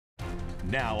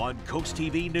Now on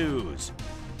CoastTV News.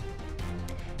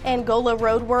 Angola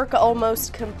Road work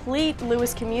almost complete.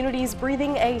 Lewes communities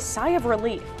breathing a sigh of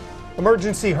relief.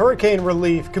 Emergency hurricane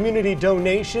relief, community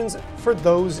donations for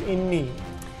those in need.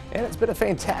 And it's been a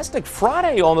fantastic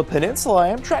Friday on the peninsula. I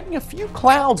am tracking a few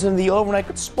clouds in the overnight.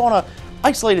 Could spawn an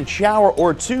isolated shower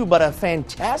or two, but a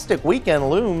fantastic weekend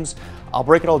looms. I'll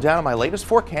break it all down in my latest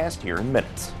forecast here in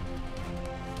minutes.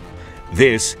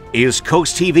 This is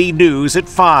CoastTV News at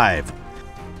 5.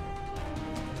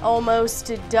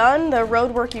 Almost done. The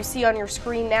road work you see on your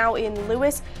screen now in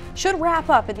Lewes should wrap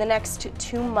up in the next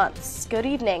 2 months. Good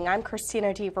evening. I'm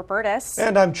Christina D. Robertus.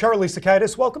 And I'm Charlie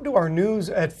Sakaitis. Welcome to our News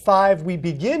at 5. We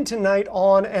begin tonight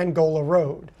on Angola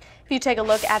Road. If you take a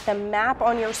look at the map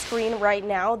on your screen right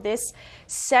now, this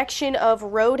section of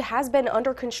road has been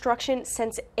under construction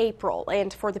since April.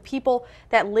 And for the people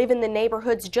that live in the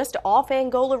neighborhoods just off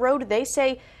Angola Road, they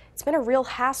say it's been a real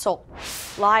hassle.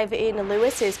 Live in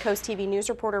Lewes is CoastTV News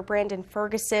reporter Brandon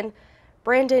Ferguson.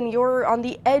 Brandon, you're on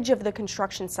the edge of the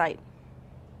construction site.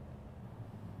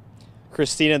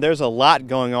 Christina, there's a lot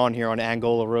going on here on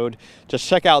Angola Road. Just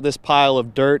check out this pile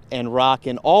of dirt and rock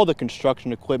and all the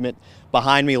construction equipment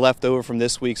behind me left over from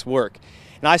this week's work.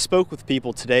 And I spoke with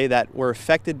people today that were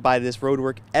affected by this road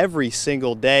work every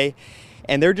single day,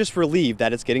 and they're just relieved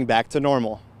that it's getting back to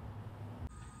normal.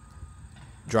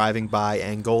 Driving by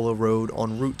Angola Road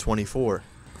on Route 24.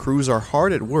 Crews are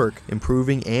hard at work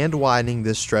improving and widening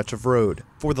this stretch of road.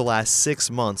 For the last 6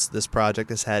 months, this project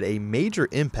has had a major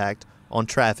impact on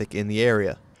traffic in the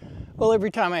area. Well,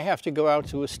 every time I have to go out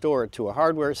to a store, to a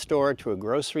hardware store, to a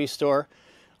grocery store,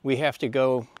 we have to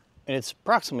go, and it's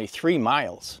approximately 3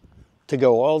 miles to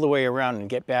go all the way around and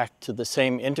get back to the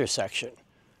same intersection.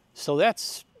 So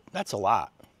that's a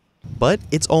lot. But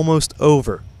it's almost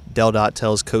over. DelDOT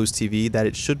tells CoastTV that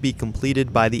it should be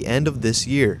completed by the end of this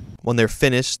year. When they're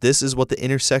finished, this is what the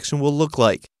intersection will look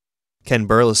like. Ken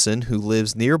Burleson, who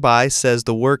lives nearby, says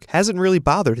the work hasn't really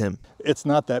bothered him. It's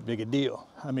not that big a deal.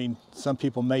 I mean, some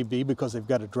people may be because they've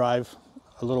got to drive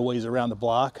a little ways around the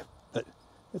block, but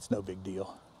it's no big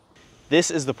deal.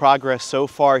 This is the progress so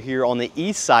far here on the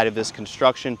east side of this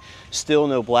construction. Still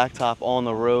no blacktop on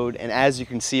the road, and as you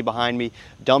can see behind me,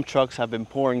 dump trucks have been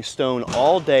pouring stone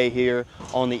all day here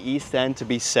on the east end to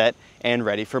be set and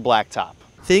ready for blacktop.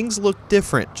 Things looked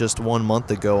different just 1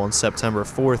 month ago on September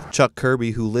 4th. Chuck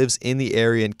Kirby, who lives in the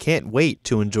area and can't wait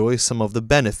to enjoy some of the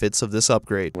benefits of this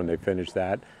upgrade. When they finish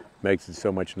that, makes it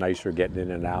so much nicer getting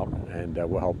in and out, and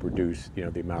will help reduce, the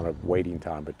amount of waiting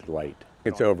time at the light.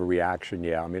 It's overreaction,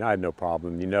 yeah. I mean, I had no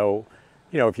problem. You know,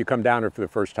 if you come down here for the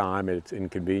first time, it's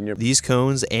inconvenient. These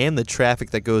cones and the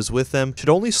traffic that goes with them should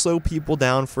only slow people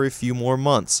down for a few more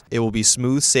months. It will be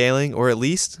smooth sailing, or at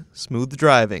least smooth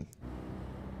driving.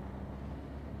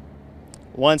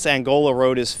 Once Angola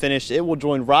Road is finished, it will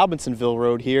join Robinsonville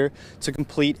Road here to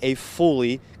complete a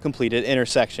fully completed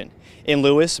intersection. In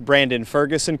Lewes, Brandon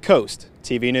Ferguson,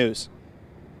 CoastTV News.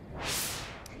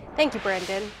 Thank you,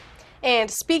 Brandon.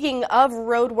 And speaking of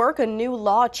road work, a new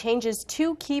law changes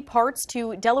 2 key parts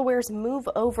to Delaware's Move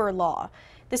Over law.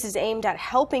 This is aimed at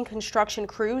helping construction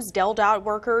crews, DelDOT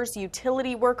workers,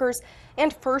 utility workers,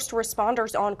 and first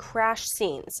responders on crash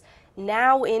scenes.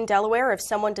 Now in Delaware, if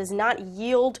someone does not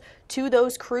yield to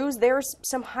those crews, there's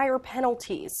some higher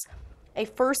penalties. A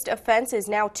first offense is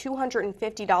now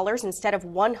 $250 instead of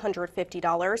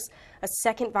 $150. A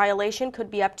second violation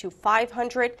could be up to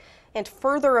 $500, and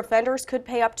further offenders could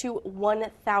pay up to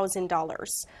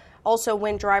 $1,000. Also,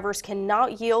 when drivers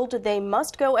cannot yield, they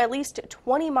must go at least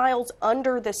 20 miles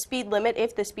under the speed limit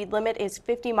if the speed limit is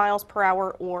 50 miles per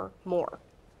hour or more.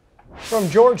 From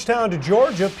Georgetown to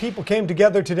Georgia, people came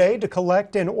together today to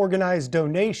collect and organize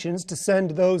donations to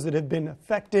send those that have been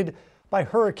affected by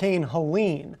Hurricane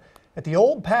Helene. At the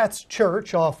Old Pat's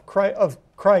Church of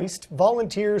Christ,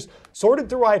 volunteers sorted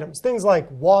through items, things like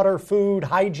water, food,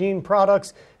 hygiene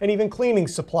products, and even cleaning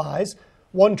supplies.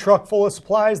 One truck full of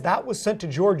supplies, that was sent to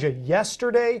Georgia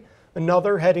yesterday,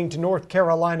 another heading to North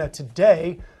Carolina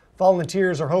today.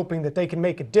 Volunteers are hoping that they can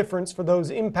make a difference for those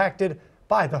impacted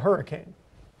by the hurricane.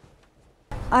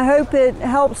 I hope it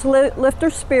helps lift their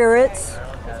spirits.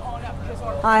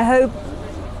 I hope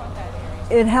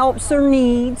it helps their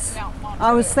needs.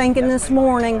 I was thinking this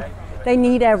morning, they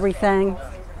need everything.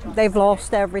 They've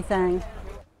lost everything.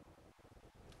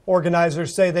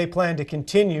 Organizers say they plan to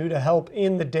continue to help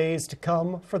in the days to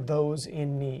come for those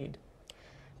in need.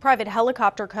 Private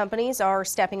helicopter companies are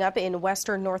stepping up in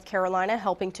western North Carolina,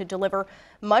 helping to deliver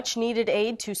much-needed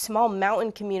aid to small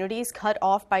mountain communities cut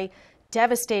off by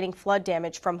devastating flood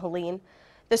damage from Helene.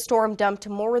 The storm dumped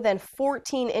more than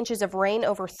 14 inches of rain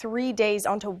over 3 days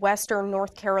onto western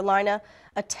North Carolina.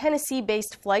 A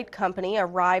Tennessee-based flight company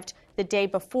arrived the day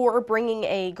before, bringing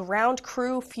a ground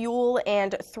crew, fuel,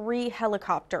 and 3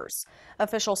 helicopters.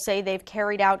 Officials say they've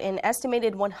carried out an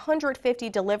estimated 150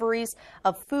 deliveries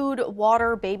of food,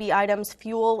 water, baby items,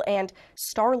 fuel, and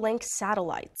Starlink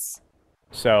satellites.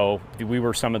 So we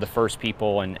were some of the first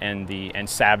people, and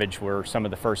Savage were some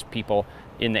of the first people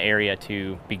in the area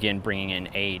to begin bringing in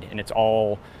aid, and it's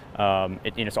all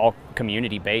it's all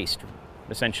community based,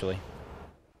 essentially.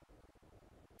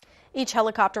 Each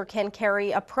helicopter can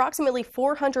carry approximately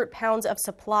 400 pounds of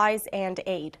supplies and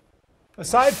aid.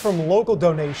 Aside from local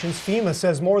donations, FEMA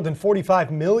says more than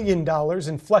 $45 million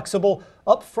in flexible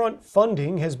upfront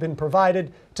funding has been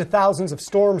provided to thousands of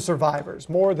storm survivors.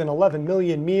 More than 11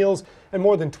 million meals and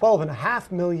more than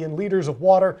 12.5 million liters of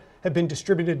water have been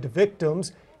distributed to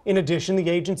victims. In addition, the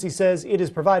agency says it has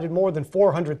provided more than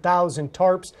 400,000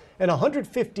 tarps and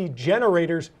 150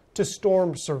 generators to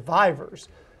storm survivors.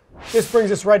 This brings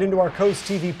us right into our Coast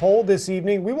TV poll this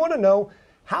evening. We want to know,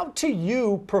 how do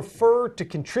you prefer to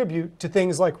contribute to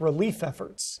things like relief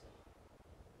efforts?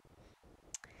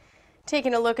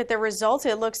 Taking a look at the results,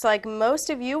 it looks like most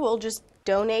of you will just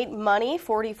donate money.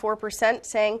 44%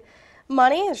 saying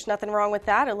money. There's nothing wrong with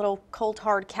that. A little cold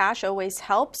hard cash always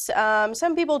helps.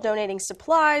 Some people donating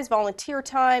supplies, volunteer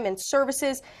time, and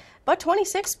services, but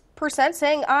 26%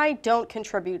 saying I don't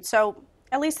contribute. So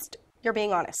at least you're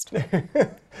being honest.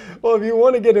 Well, if you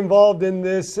want to get involved in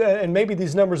this, and maybe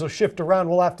these numbers will shift around,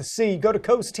 we'll have to see. Go to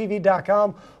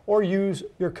CoastTV.com or use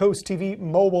your Coast TV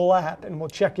mobile app, and we'll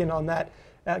check in on that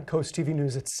at Coast TV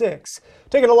News at 6.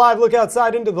 Taking a live look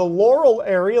outside into the Laurel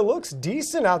area. Looks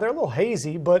decent out there, a little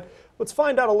hazy, but let's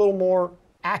find out a little more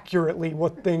accurately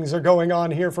what things are going on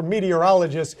here from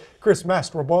meteorologist Chris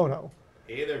Mastrobono.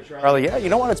 Hey there, Charlie. Yeah, you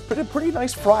know what? It's been a pretty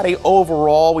nice Friday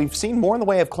overall. We've seen more in the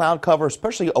way of cloud cover,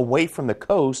 especially away from the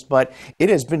coast, but it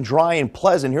has been dry and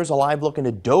pleasant. Here's a live look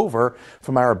into Dover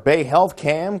from our Bay Health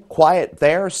Cam. Quiet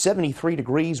there, 73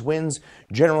 degrees, winds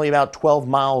generally about 12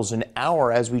 miles an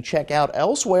hour. As we check out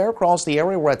elsewhere across the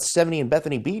area, we're at 70 in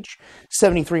Bethany Beach,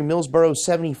 73 Millsboro,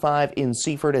 75 in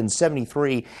Seaford, and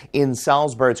 73 in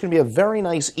Salisbury. It's going to be a very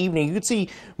nice evening. You can see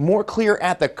more clear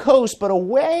at the coast, but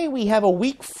away we have a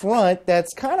weak front that's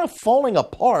kind of falling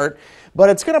apart, but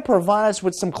it's going to provide us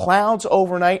with some clouds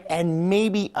overnight and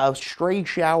maybe a stray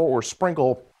shower or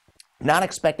sprinkle. Not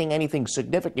expecting anything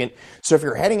significant. So if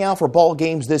you're heading out for ball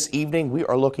games this evening, we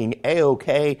are looking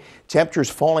A-OK. Temperatures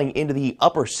falling into the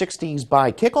upper 60s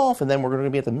by kickoff, and then we're going to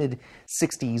be at the mid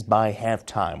 60s by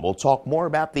halftime. We'll talk more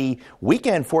about the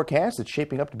weekend forecast. It's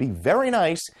shaping up to be very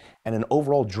nice, and an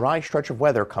overall dry stretch of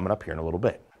weather coming up here in a little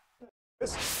bit.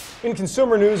 In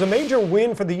consumer news, a major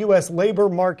win for the U.S. labor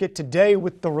market today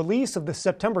with the release of the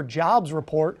September jobs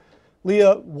report.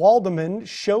 Leah Waldman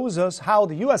shows us how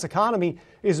the U.S. economy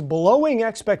is blowing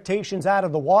expectations out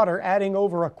of the water, adding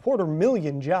over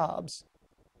 250,000 jobs.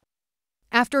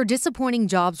 After a disappointing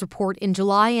jobs report in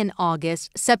July and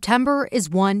August, September is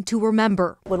one to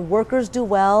remember. When workers do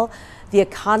well, the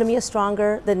economy is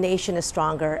stronger, the nation is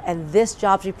stronger, and this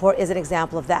jobs report is an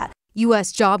example of that.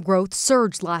 U.S. job growth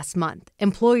surged last month.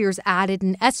 Employers added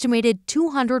an estimated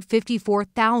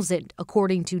 254,000,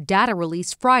 according to data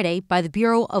released Friday by the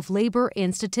Bureau of Labor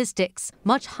and Statistics,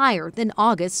 much higher than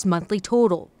August's monthly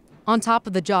total. On top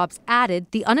of the jobs added,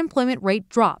 the unemployment rate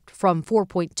dropped from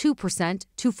 4.2%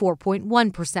 to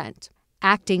 4.1%.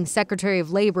 Acting Secretary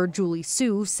of Labor Julie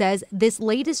Su says this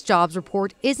latest jobs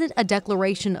report isn't a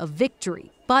declaration of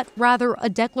victory, but rather a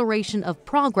declaration of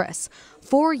progress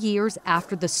 4 years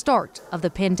after the start of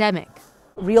the pandemic.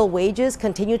 Real wages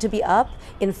continue to be up,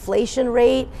 inflation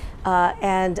rate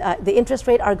and the interest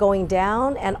rate are going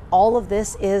down, and all of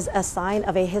this is a sign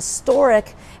of a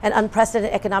historic and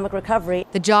unprecedented economic recovery.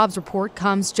 The jobs report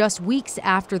comes just weeks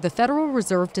after the Federal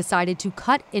Reserve decided to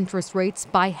cut interest rates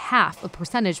by 0.5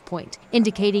 percentage point,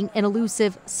 indicating an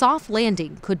elusive soft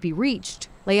landing could be reached.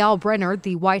 Lael Brenner,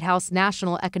 the White House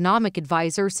National Economic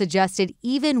Advisor, suggested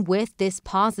even with this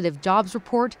positive jobs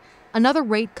report, another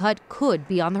rate cut could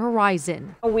be on the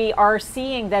horizon. We are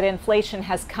seeing that inflation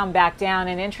has come back down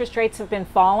and interest rates have been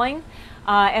falling.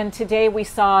 And today we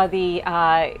saw the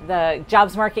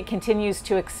jobs market continues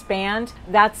to expand.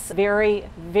 That's very,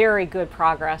 very good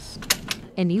progress.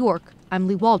 In New York, I'm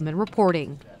Lee Waldman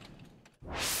reporting.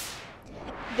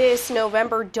 This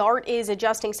November, DART is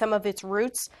adjusting some of its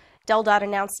routes. DelDOT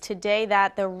announced today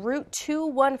that the Route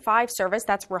 215 service,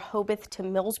 that's Rehoboth to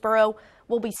Millsboro,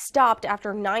 will be stopped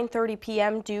after 9:30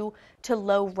 p.m. due to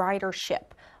low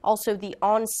ridership. Also, the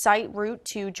on-site route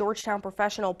to Georgetown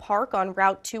Professional Park on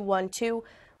Route 212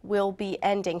 will be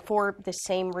ending for the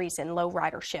same reason, low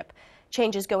ridership.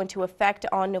 Changes go into effect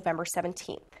on November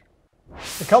 17th.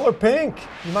 The color pink,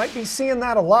 you might be seeing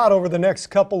that a lot over the next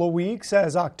couple of weeks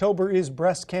as October is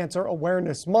Breast Cancer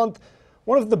Awareness Month.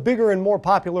 One of the bigger and more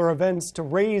popular events to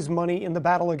raise money in the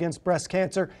battle against breast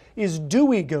cancer is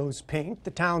Dewey Goes Pink.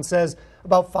 The town says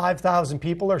about 5,000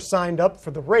 people are signed up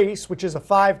for the race, which is a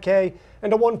 5K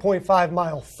and a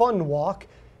 1.5-mile fun walk.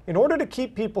 In order to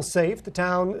keep people safe, the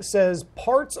town says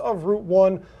parts of Route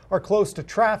 1 are close to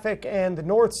traffic and the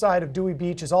north side of Dewey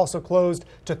Beach is also closed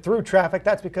to through traffic.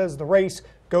 That's because the race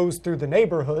goes through the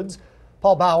neighborhoods.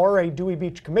 Paul Bauer, a Dewey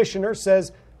Beach commissioner,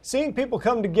 says seeing people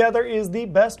come together is the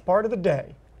best part of the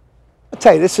day. I'll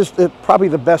tell you, this is probably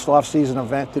the best off-season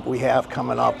event that we have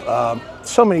coming up.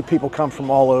 So many people come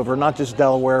from all over, not just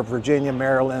Delaware, Virginia,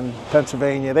 Maryland,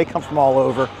 Pennsylvania. They come from all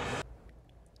over.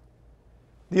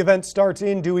 The event starts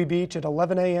in Dewey Beach at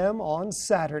 11 a.m. on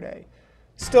Saturday.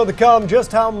 Still to come,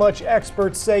 just how much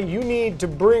experts say you need to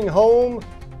bring home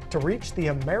to reach the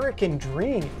American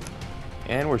dream.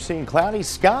 And we're seeing cloudy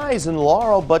skies in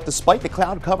Laurel, but despite the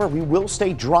cloud cover, we will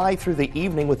stay dry through the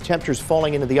evening with temperatures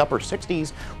falling into the upper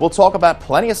 60s. We'll talk about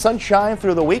plenty of sunshine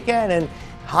through the weekend and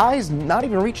highs not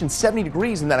even reaching 70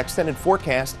 degrees in that extended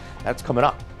forecast. That's coming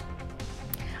up.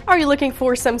 Are you looking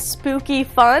for some spooky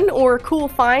fun or cool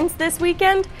finds this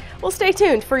weekend? Well, stay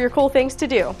tuned for your cool things to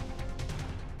do.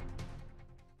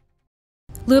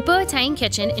 Lupo Italian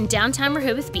Kitchen in downtown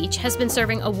Rehoboth Beach has been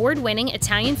serving award-winning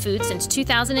Italian food since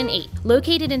 2008.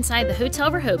 Located inside the Hotel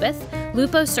Rehoboth,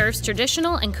 Lupo serves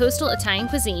traditional and coastal Italian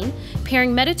cuisine,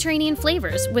 pairing Mediterranean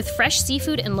flavors with fresh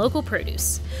seafood and local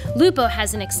produce. Lupo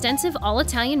has an extensive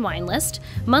all-Italian wine list,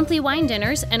 monthly wine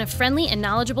dinners, and a friendly and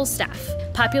knowledgeable staff.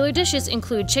 Popular dishes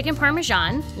include chicken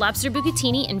parmesan, lobster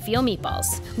bucatini, and veal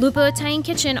meatballs. Lupo Italian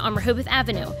Kitchen on Rehoboth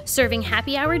Avenue, serving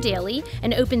happy hour daily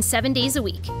and open 7 days a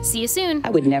week. See you soon.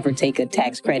 I would never take a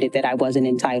tax credit that I wasn't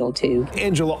entitled to.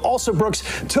 Angela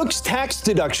Alsobrooks took tax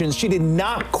deductions she did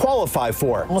not qualify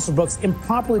for. Alsobrooks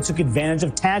improperly took advantage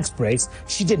of tax breaks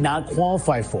she did not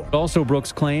qualify for.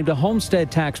 Alsobrooks claimed a homestead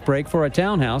tax break for a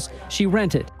townhouse she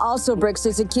rented. Alsobrooks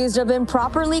is accused of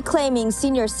improperly claiming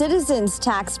senior citizens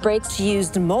tax breaks. She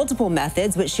used multiple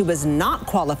methods which she was not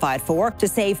qualified for to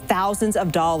save thousands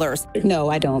of dollars. No,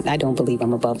 I don't believe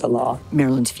I'm above the law.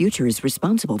 Maryland's Future is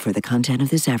responsible for the content of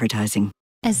this advertising.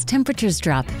 As temperatures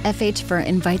drop, FH Fur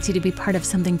invites you to be part of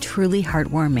something truly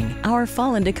heartwarming, our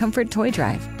Fall into Comfort Toy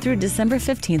Drive. Through December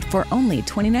 15th for only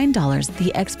 $29,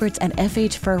 the experts at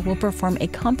FH Fur will perform a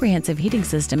comprehensive heating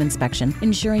system inspection,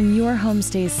 ensuring your home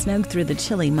stays snug through the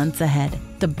chilly months ahead.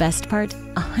 The best part?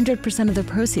 100% of the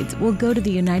proceeds will go to the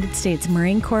United States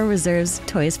Marine Corps Reserve's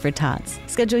Toys for Tots.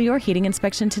 Schedule your heating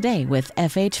inspection today with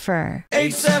FH Fur.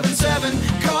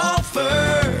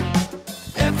 877-CALL-FUR.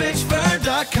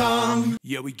 FHFur.com.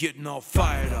 Yeah, we getting all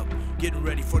fired up, getting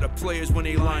ready for the players when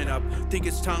they line up. Think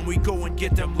it's time we go and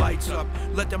get them lights up.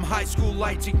 Let them high school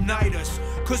lights ignite us.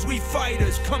 Cause we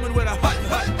fighters, coming with a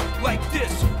hut like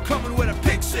this, coming with a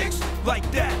pick six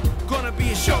like that. Gonna be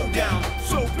a showdown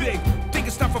so big, think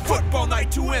it's time for football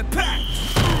night to impact.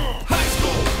 High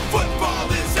school football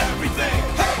is everything.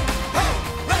 Hey, hey,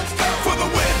 let's go for the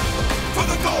win, for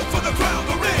the gold, for the crown,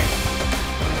 the ring.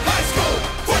 High school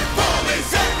football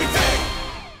is everything.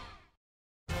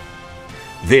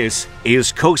 This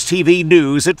is Coast TV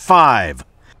News at 5.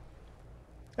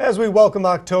 As we welcome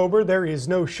October, there is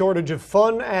no shortage of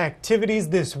fun activities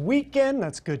this weekend.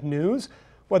 That's good news.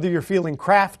 Whether you're feeling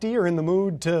crafty or in the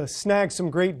mood to snag some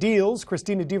great deals,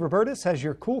 Christina DeRobertis has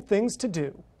your cool things to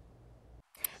do.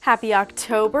 Happy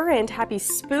October and happy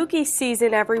spooky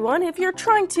season, everyone. If you're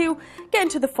trying to get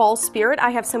into the fall spirit, I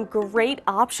have some great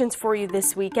options for you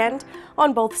this weekend.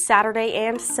 On both Saturday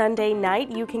and Sunday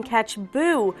night, you can catch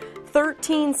Boo!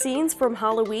 13 Scenes from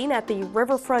Halloween at the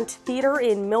Riverfront Theater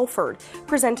in Milford,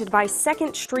 presented by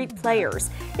Second Street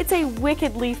Players. It's a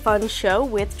wickedly fun show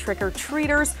with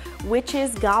trick-or-treaters,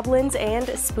 witches, goblins, and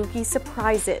spooky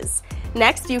surprises.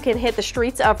 Next, you can hit the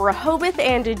streets of Rehoboth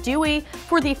and Dewey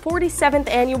for the 47th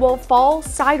annual Fall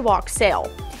Sidewalk Sale.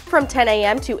 From 10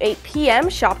 a.m. to 8 p.m.,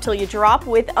 shop till you drop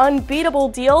with unbeatable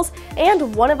deals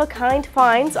and one-of-a-kind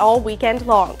finds all weekend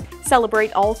long.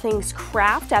 Celebrate all things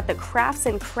craft at the Crafts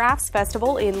and Crafts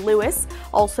Festival in Lewes.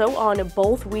 Also on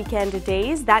both weekend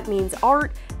days, that means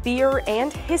art, beer,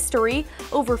 and history.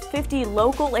 Over 50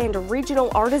 local and regional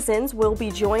artisans will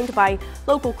be joined by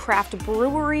local craft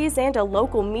breweries and a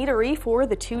local meadery for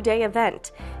the two-day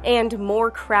event. And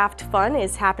more craft fun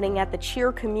is happening at the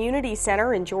Cheer Community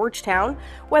Center in Georgetown.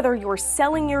 Whether you're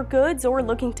selling your goods or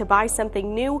looking to buy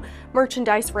something new,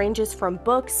 merchandise ranges from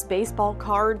books, baseball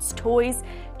cards, toys,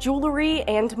 jewelry,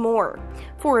 and more.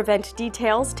 For event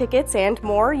details, tickets, and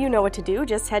more, you know what to do.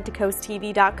 Just head to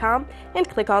CoastTV.com and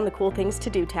click on the Cool Things to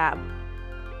Do tab.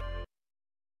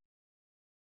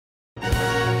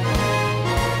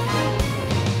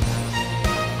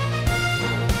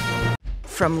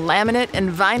 From laminate and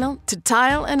vinyl to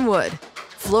tile and wood,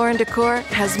 Floor & Decor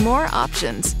has more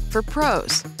options for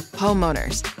pros,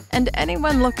 homeowners, and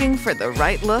anyone looking for the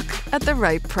right look at the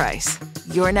right price.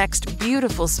 Your next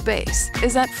beautiful space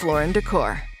is at Floor &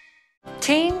 Decor.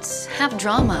 Chains have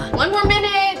drama. 1 more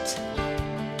minute!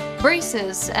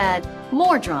 Braces add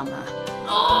more drama.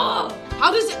 Oh,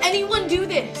 how does anyone do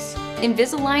this?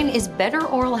 Invisalign is better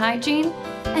oral hygiene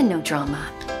and no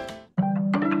drama.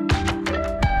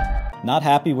 Not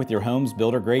happy with your home's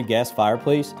builder-grade gas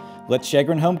fireplace? Let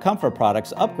Shegrin Home Comfort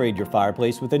Products upgrade your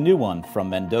fireplace with a new one from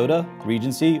Mendota,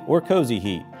 Regency, or Cozy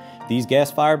Heat. These gas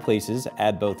fireplaces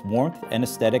add both warmth and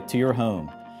aesthetic to your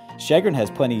home. Shegrin has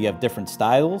plenty of different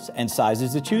styles and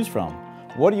sizes to choose from.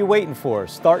 What are you waiting for?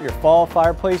 Start your fall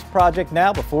fireplace project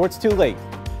now before it's too late.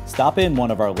 Stop in one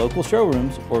of our local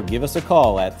showrooms or give us a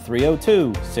call at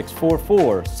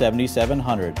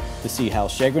 302-644-7700 to see how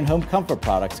Shegrin Home Comfort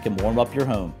Products can warm up your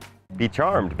home. Be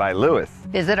charmed by Lewes.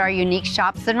 Visit our unique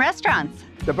shops and restaurants.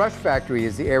 The Brush Factory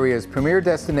is the area's premier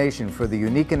destination for the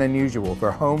unique and unusual for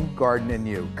home, garden, and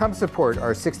you. Come support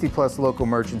our 60-plus local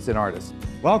merchants and artists.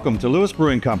 Welcome to Lewes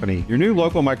Brewing Company, your new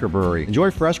local microbrewery.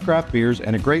 Enjoy fresh craft beers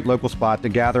and a great local spot to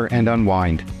gather and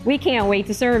unwind. We can't wait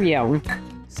to serve you.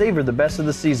 Savor the best of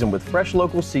the season with fresh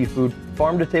local seafood,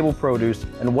 farm-to-table produce,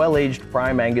 and well-aged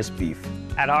prime Angus beef.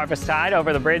 At Harvest Tide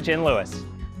over the bridge in Lewes.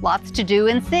 Lots to do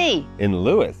and see. In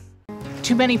Lewes.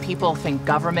 Too many people think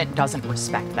government doesn't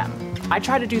respect them. I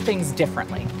try to do things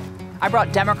differently. I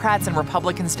brought Democrats and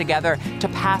Republicans together to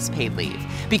pass paid leave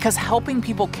because helping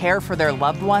people care for their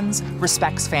loved ones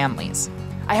respects families.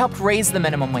 I helped raise the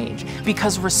minimum wage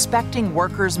because respecting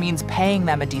workers means paying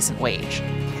them a decent wage.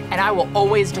 And I will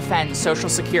always defend Social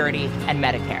Security and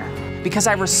Medicare because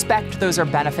I respect those are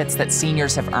benefits that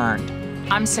seniors have earned.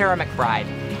 I'm Sarah McBride.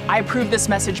 I approve this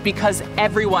message because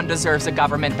everyone deserves a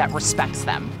government that respects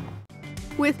them.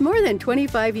 With more than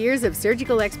 25 years of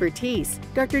surgical expertise,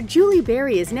 Dr. Julie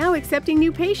Berry is now accepting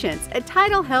new patients at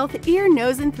Tidal Health Ear,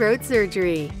 Nose, and Throat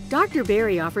Surgery. Dr.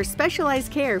 Berry offers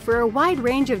specialized care for a wide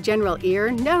range of general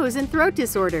ear, nose, and throat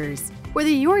disorders. Whether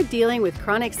you're dealing with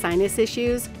chronic sinus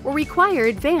issues or require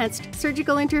advanced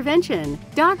surgical intervention,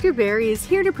 Dr. Berry is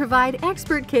here to provide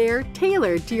expert care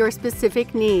tailored to your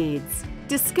specific needs.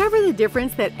 Discover the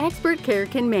difference that expert care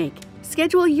can make.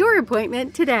 Schedule your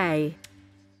appointment today.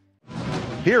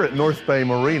 Here at North Bay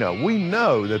Marina, we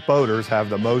know that boaters have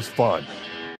the most fun.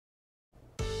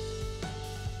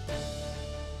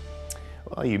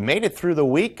 Well, you made it through the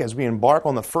week as we embark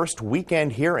on the first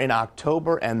weekend here in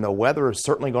October, and the weather is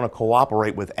certainly going to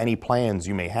cooperate with any plans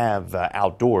you may have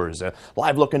outdoors.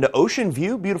 Live look into Ocean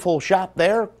View, beautiful shot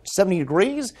there, 70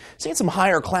 degrees. Seeing some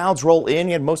higher clouds roll in.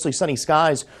 You had mostly sunny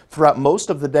skies throughout most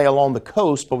of the day along the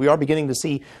coast, but we are beginning to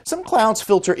see some clouds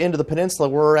filter into the peninsula.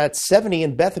 We're at 70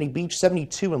 in Bethany Beach,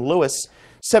 72 in Lewes,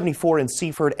 74 in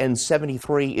Seaford, and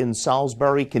 73 in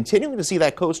Salisbury. Continuing to see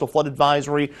that coastal flood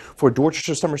advisory for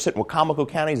Dorchester, Somerset, and Wacomico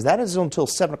counties. That is until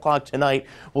 7 o'clock tonight.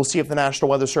 We'll see if the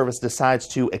National Weather Service decides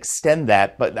to extend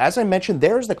that. But as I mentioned,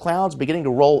 there's the clouds beginning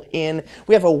to roll in.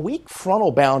 We have a weak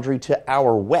frontal boundary to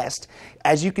our west.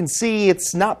 As you can see,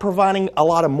 it's not providing a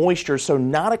lot of moisture, so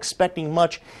not expecting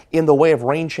much in the way of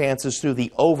rain chances through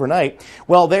the overnight.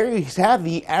 Well, there you have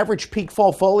the average peak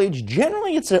fall foliage.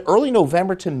 Generally, it's early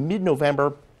November to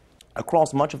mid-November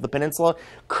across much of the peninsula.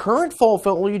 Current fall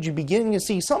foliage, you're beginning to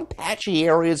see some patchy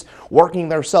areas working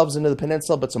themselves into the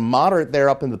peninsula, but some moderate there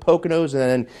up in the Poconos, and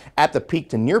then at the peak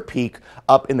to near peak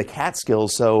up in the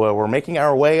Catskills. So we're making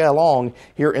our way along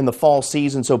here in the fall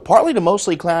season. So partly to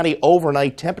mostly cloudy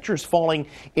overnight, temperatures falling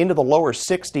into the lower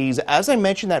 60s. As I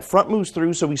mentioned, that front moves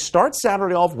through, so we start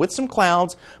Saturday off with some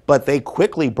clouds, but they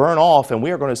quickly burn off, and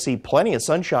we are going to see plenty of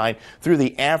sunshine through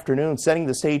the afternoon, setting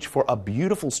the stage for a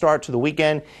beautiful start to the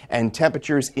weekend, and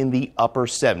temperatures in the upper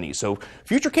 70s. So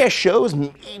Futurecast shows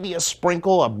maybe a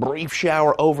sprinkle, a brief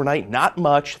shower overnight, not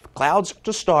much. Clouds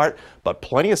to start, but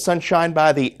plenty of sunshine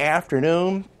by the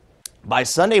afternoon. By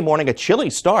Sunday morning, a chilly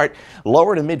start,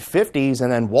 lower to mid-50s,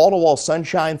 and then wall-to-wall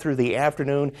sunshine through the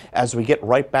afternoon as we get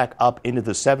right back up into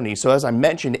the 70s. So as I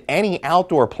mentioned, any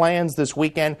outdoor plans this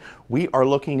weekend, we are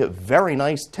looking at very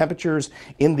nice temperatures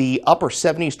in the upper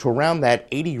 70s to around that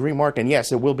 80-degree mark. And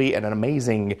yes, it will be an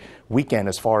amazing weekend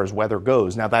as far as weather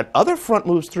goes. Now, that other front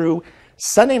moves through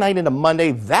Sunday night into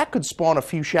Monday, that could spawn a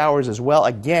few showers as well.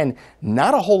 Again,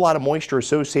 not a whole lot of moisture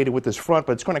associated with this front,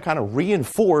 but it's going to kind of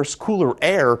reinforce cooler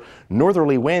air,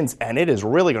 northerly winds, and it is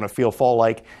really going to feel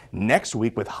fall-like next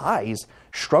week with highs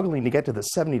struggling to get to the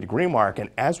 70-degree mark. And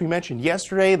as we mentioned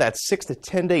yesterday, that 6 to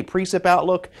 10-day precip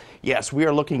outlook, yes, we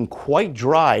are looking quite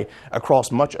dry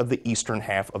across much of the eastern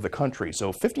half of the country.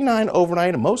 So 59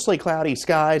 overnight, mostly cloudy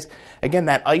skies. Again,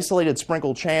 that isolated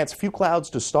sprinkle chance, a few clouds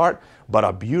to start, but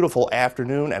a beautiful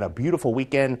afternoon and a beautiful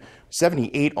weekend.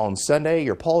 78 on Sunday.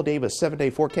 Your Paul Davis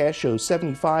 7-day forecast shows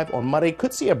 75 on Monday.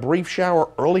 Could see a brief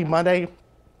shower early Monday.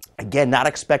 Again, not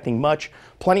expecting much.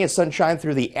 Plenty of sunshine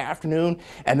through the afternoon.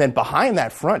 And then behind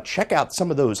that front, check out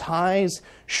some of those highs,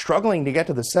 struggling to get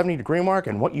to the 70-degree mark.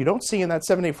 And what you don't see in that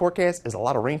 7-day forecast is a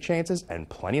lot of rain chances and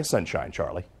plenty of sunshine,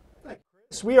 Charlie.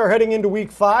 We are heading into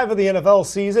week 5 of the NFL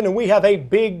season, and we have a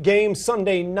big game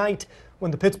Sunday night when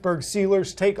the Pittsburgh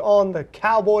Steelers take on the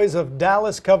Cowboys of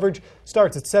Dallas. Coverage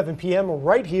starts at 7 p.m.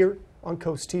 right here on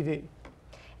CoastTV.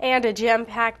 And a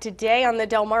jam-packed day on the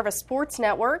Delmarva Sports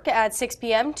Network. At 6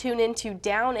 p.m., tune into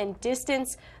Down and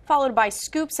Distance, followed by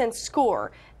Scoops and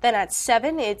Score. Then at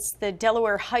 7, it's the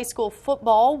Delaware High School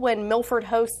football when Milford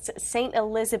hosts St.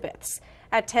 Elizabeth's.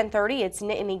 At 10:30, it's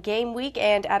Nittany Game Week,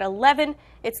 and at 11,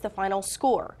 it's the final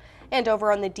score. And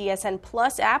over on the DSN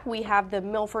Plus app, we have the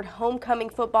Milford homecoming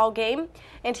football game.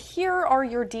 And here are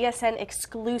your DSN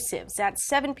exclusives. At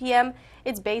 7 p.m.,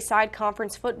 it's Bayside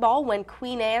Conference football when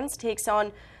Queen Anne's takes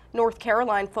on North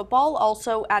Carolina football.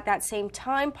 Also at that same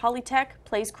time, Polytech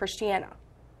plays Christiana.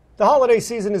 The holiday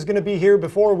season is going to be here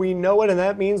before we know it, and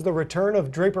that means the return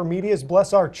of Draper Media's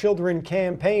Bless Our Children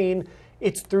campaign.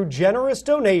 It's through generous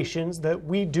donations that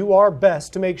we do our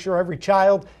best to make sure every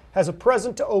child has a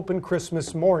present to open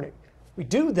Christmas morning. We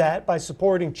do that by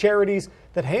supporting charities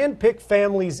that handpick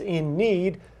families in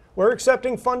need. We're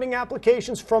accepting funding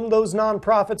applications from those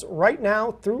nonprofits right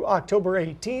now through October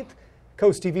 18th.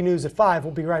 Coast TV News at 5.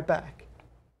 We'll be right back.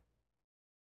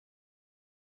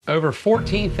 Over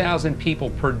 14,000 people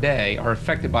per day are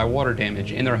affected by water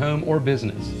damage in their home or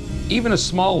business. Even a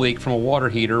small leak from a water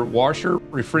heater, washer,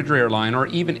 refrigerator line, or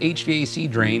even HVAC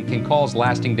drain can cause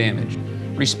lasting damage.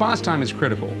 Response time is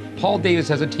critical. Paul Davis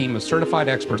has a team of certified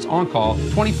experts on call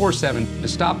 24/7 to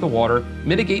stop the water,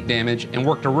 mitigate damage, and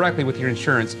work directly with your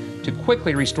insurance to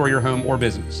quickly restore your home or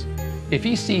business. If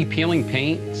you see peeling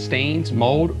paint, stains,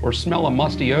 mold, or smell a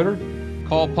musty odor,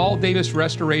 call Paul Davis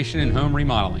Restoration and Home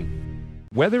Remodeling.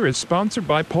 Weather is sponsored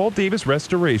by Paul Davis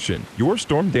Restoration, your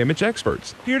storm damage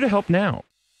experts, here to help now.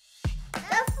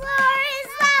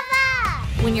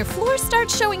 When your floors start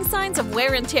showing signs of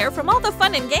wear and tear from all the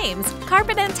fun and games,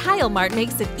 Carpet and Tile Mart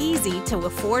makes it easy to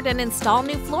afford and install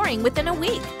new flooring within a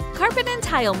week. Carpet and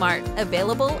Tile Mart,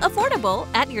 available, affordable,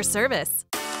 at your service.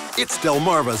 It's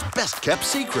Delmarva's best-kept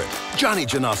secret, Johnny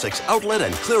Janosic's Outlet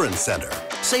and Clearance Center.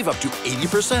 Save up to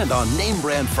 80% on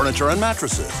name-brand furniture and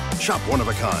mattresses. Shop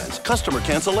one-of-a-kinds, customer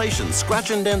cancellations, scratch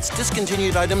and dents,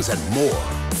 discontinued items, and more.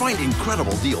 Find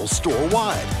incredible deals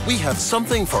store-wide. We have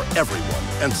something for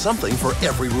everyone and something for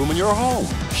every room in your home.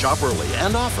 Shop early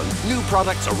and often. New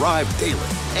products arrive daily.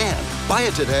 And buy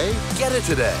it today, get it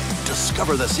today.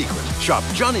 Discover the secret. Shop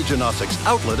Johnny Janosic's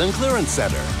Outlet and Clearance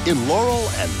Center in Laurel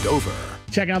and Dover.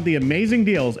 Check out the amazing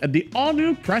deals at the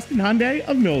all-new Preston Hyundai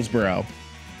of Millsboro.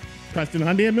 Preston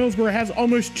Hyundai of Millsboro has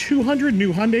almost 200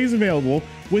 new Hyundais available,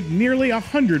 with nearly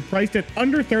 100 priced at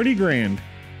under $30,000.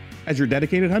 As your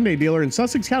dedicated Hyundai dealer in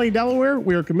Sussex County, Delaware,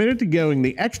 we are committed to going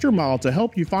the extra mile to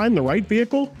help you find the right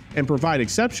vehicle and provide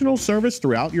exceptional service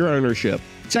throughout your ownership.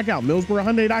 Check out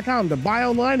MillsboroHyundai.com to buy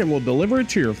online, and we'll deliver it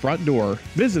to your front door.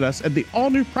 Visit us at the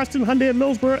all-new Preston Hyundai of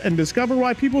Millsboro and discover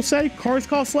why people say cars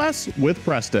cost less with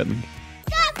Preston.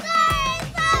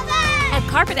 At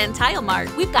Carpet and Tile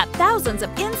Mart, we've got thousands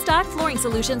of in-stock flooring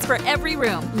solutions for every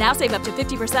room. Now save up to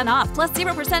 50% off, plus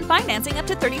 0% financing up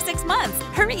to 36 months.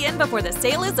 Hurry in before the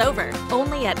sale is over.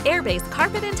 Only at Airbase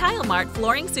Carpet and Tile Mart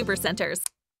Flooring Supercenters.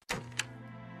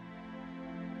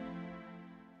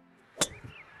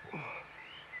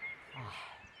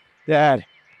 Dad,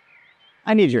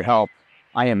 I need your help.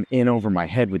 I am in over my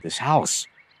head with this house.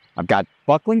 I've got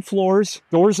buckling floors,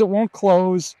 doors that won't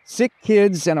close, sick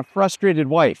kids, and a frustrated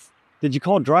wife. Did you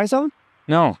call Dry Zone?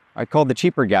 No, I called the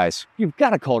cheaper guys. You've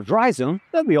got to call Dry Zone.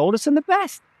 They're the oldest and the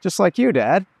best. Just like you,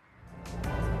 Dad.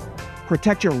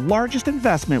 Protect your largest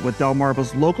investment with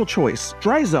Delmarva's local choice,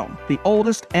 Dry Zone, the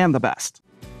oldest and the best.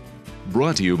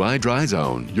 Brought to you by Dry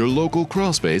Zone, your local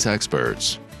crawl space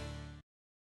experts.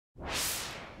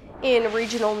 In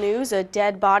regional news, a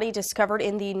dead body discovered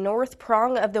in the north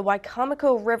prong of the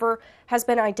Wicomico River has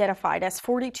been identified as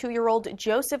 42-year-old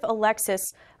Joseph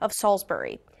Alexis of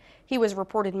Salisbury. He was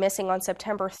reported missing on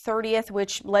September 30th,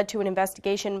 which led to an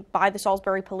investigation by the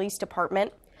Salisbury Police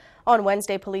Department. On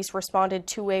Wednesday, police responded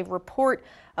to a report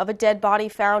of a dead body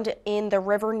found in the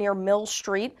river near Mill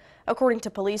Street. According to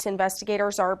police,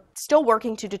 investigators are still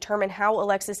working to determine how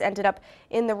Alexis ended up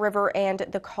in the river and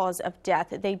the cause of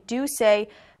death. They do say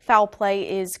foul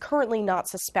play is currently not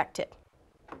suspected.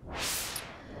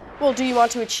 Well, do you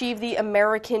want to achieve the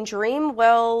American dream?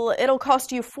 Well, it'll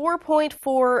cost you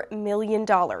 $4.4 million,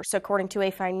 according to a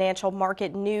financial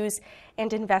market news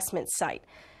and investment site.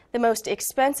 The most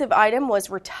expensive item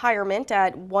was retirement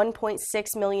at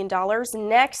 $1.6 million.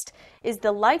 Next is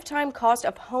the lifetime cost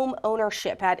of home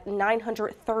ownership at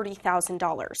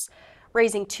 $930,000.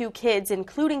 Raising 2 kids,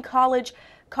 including college,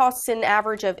 costs an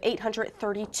average of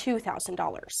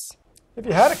 $832,000. If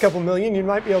you had a couple million, you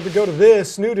might be able to go to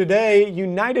this. New today,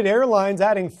 United Airlines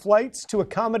adding flights to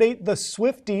accommodate the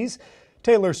Swifties.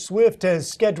 Taylor Swift has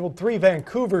scheduled 3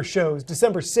 Vancouver shows,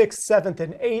 December 6th, 7th,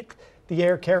 and 8th. The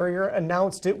air carrier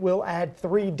announced it will add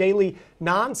 3 daily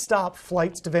non-stop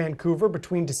flights to Vancouver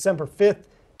between December 5th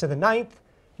to the 9th.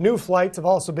 New flights have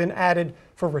also been added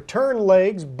for return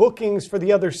legs. Bookings for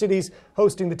the other cities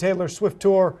hosting the Taylor Swift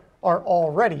tour are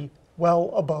already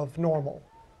well above normal.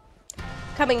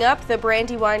 Coming up, the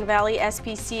Brandywine Valley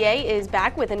SPCA is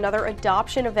back with another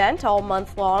adoption event all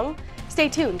month long. Stay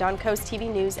tuned on CoastTV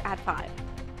News at 5.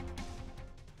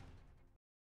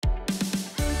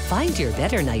 Find your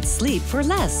better night's sleep for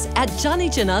less at Johnny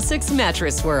Janosic's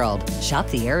Mattress World. Shop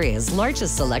the area's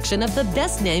largest selection of the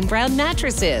best name brand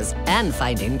mattresses and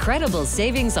find incredible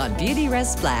savings on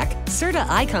Beautyrest Black, Serta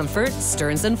iComfort,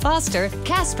 Stearns & Foster,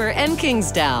 Casper, and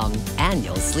Kingsdown. And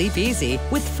you'll sleep easy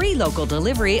with free local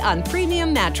delivery on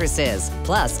premium mattresses.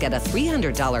 Plus, get a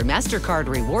 $300 MasterCard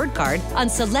reward card on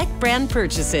select brand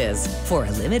purchases. For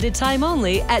a limited time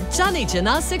only at Johnny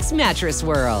Janosic's Mattress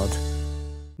World.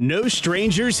 No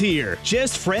strangers here,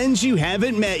 just friends you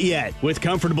haven't met yet. With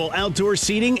comfortable outdoor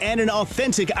seating and an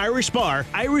authentic Irish bar,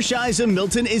 Irish Eyes in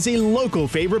Milton is a local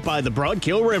favorite by the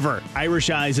Broadkill River.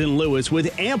 Irish Eyes in Lewes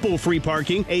with ample free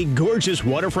parking, a gorgeous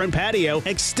waterfront patio,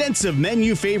 extensive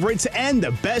menu favorites, and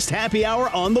the best happy hour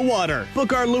on the water.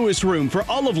 Book our Lewes room for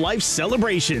all of life's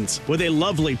celebrations. With a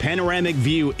lovely panoramic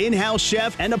view, in-house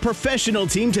chef, and a professional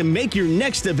team to make your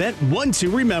next event one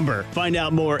to remember. Find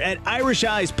out more at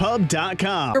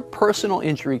irisheyespub.com. Your personal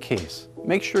injury case,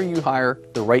 make sure you hire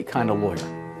the right kind of lawyer.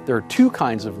 There are 2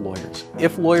 kinds of lawyers,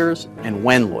 if lawyers and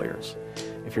when lawyers.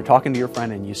 If you're talking to your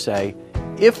friend and you say,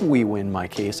 if we win my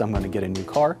case, I'm going to get a new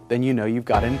car, then you know you've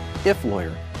got an if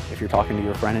lawyer. If you're talking to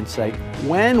your friend and say,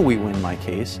 when we win my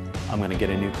case, I'm going to get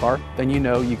a new car, then you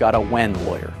know you got a when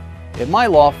lawyer. At my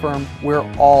law firm, we're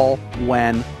all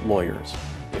when lawyers.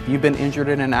 If you've been injured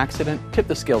in an accident, tip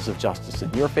the scales of justice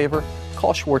in your favor.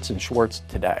 Call Schwartz & Schwartz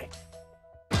today.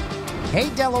 Hey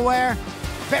Delaware,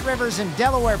 Bet Rivers and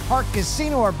Delaware Park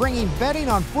Casino are bringing betting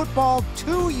on football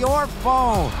to your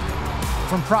phone.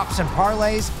 From props and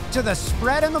parlays to the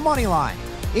spread and the money line,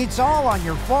 it's all on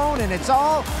your phone and it's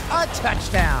all a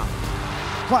touchdown.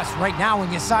 Plus, right now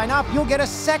when you sign up, you'll get a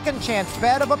second chance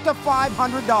bet of up to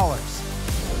 $500.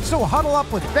 So huddle up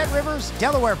with Bet Rivers,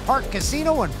 Delaware Park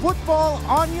Casino, and football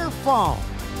on your phone.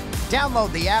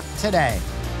 Download the app today.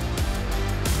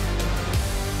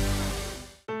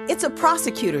 It's a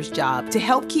prosecutor's job to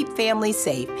help keep families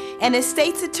safe, and as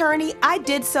state's attorney, I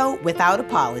did so without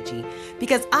apology,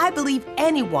 because I believe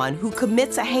anyone who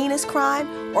commits a heinous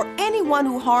crime or anyone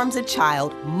who harms a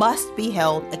child must be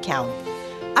held accountable.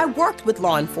 I worked with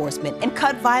law enforcement and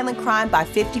cut violent crime by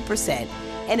 50%,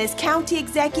 and as county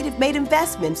executive made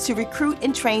investments to recruit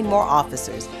and train more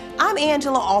officers. I'm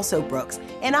Angela Also Brooks,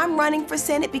 and I'm running for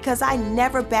Senate because I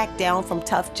never back down from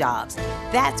tough jobs.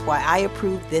 That's why I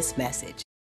approve this message.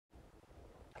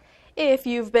 If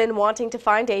you've been wanting to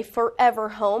find a forever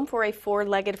home for a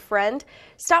 4-legged friend,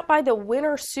 stop by the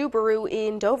Winter Subaru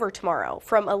in Dover tomorrow.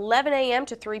 From 11 a.m.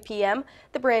 to 3 p.m.,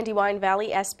 the Brandywine Valley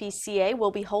SPCA will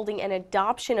be holding an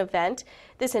adoption event.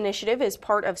 This initiative is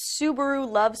part of Subaru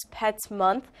Loves Pets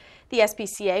Month. The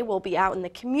SPCA will be out in the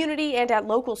community and at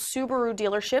local Subaru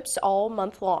dealerships all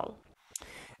month long.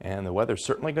 And the weather's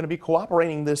certainly going to be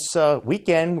cooperating this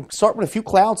weekend. Start with a few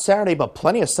clouds Saturday, but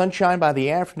plenty of sunshine by the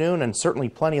afternoon and certainly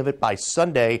plenty of it by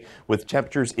Sunday with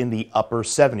temperatures in the upper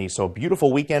 70s. So a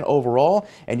beautiful weekend overall,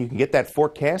 and you can get that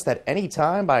forecast at any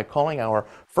time by calling our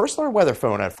First Alert weather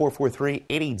phone at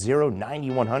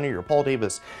 443-880-9100. Your Paul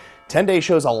Davis 10-day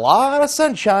shows a lot of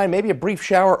sunshine, maybe a brief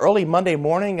shower early Monday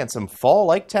morning and some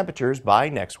fall-like temperatures by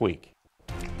next week.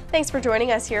 Thanks for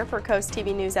joining us here for Coast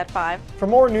TV News at 5. For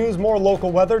more news, more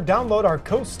local weather, download our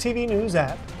Coast TV News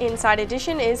app. Inside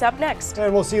Edition is up next.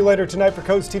 And we'll see you later tonight for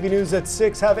Coast TV News at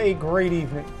 6. Have a great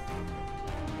evening.